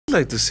I'd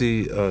like to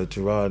see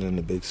Gerard in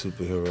a big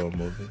superhero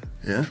movie.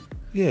 Yeah?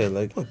 Yeah,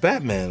 like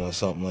Batman or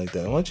something like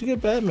that. Why don't you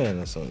get Batman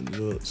or something?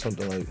 Do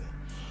something like that.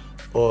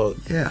 Or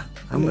yeah,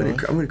 I'm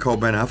gonna call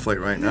Ben Affleck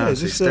right now. Yeah,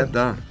 just step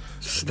down.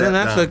 Ben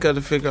Affleck got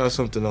to figure out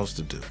something else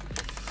to do.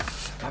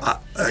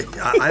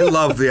 I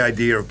love the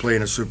idea of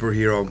playing a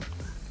superhero.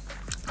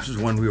 This is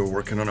one we were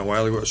working on a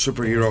while ago. A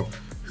superhero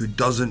who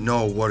doesn't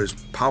know what his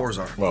powers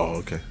are. Oh,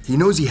 okay. He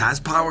knows he has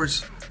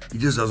powers. He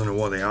just doesn't know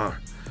what they are.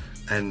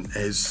 And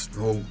his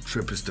whole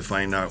trip is to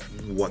find out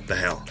what the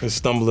hell. He's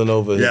stumbling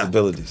over his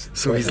abilities.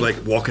 So he's like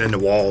walking into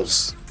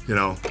walls, you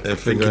know, and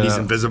thinking he's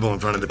invisible in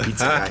front of the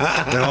pizza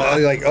guy. You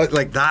know,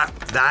 like that.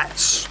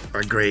 That's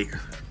a great.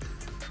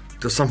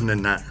 There's something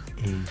in that.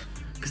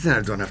 Because then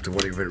I don't have to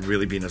worry about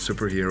really being a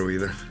superhero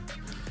either.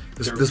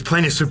 There's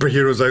plenty of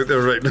superheroes out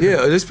there right now.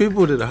 Yeah, there's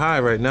people that are high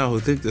right now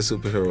who think they're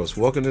superheroes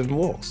walking into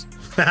walls.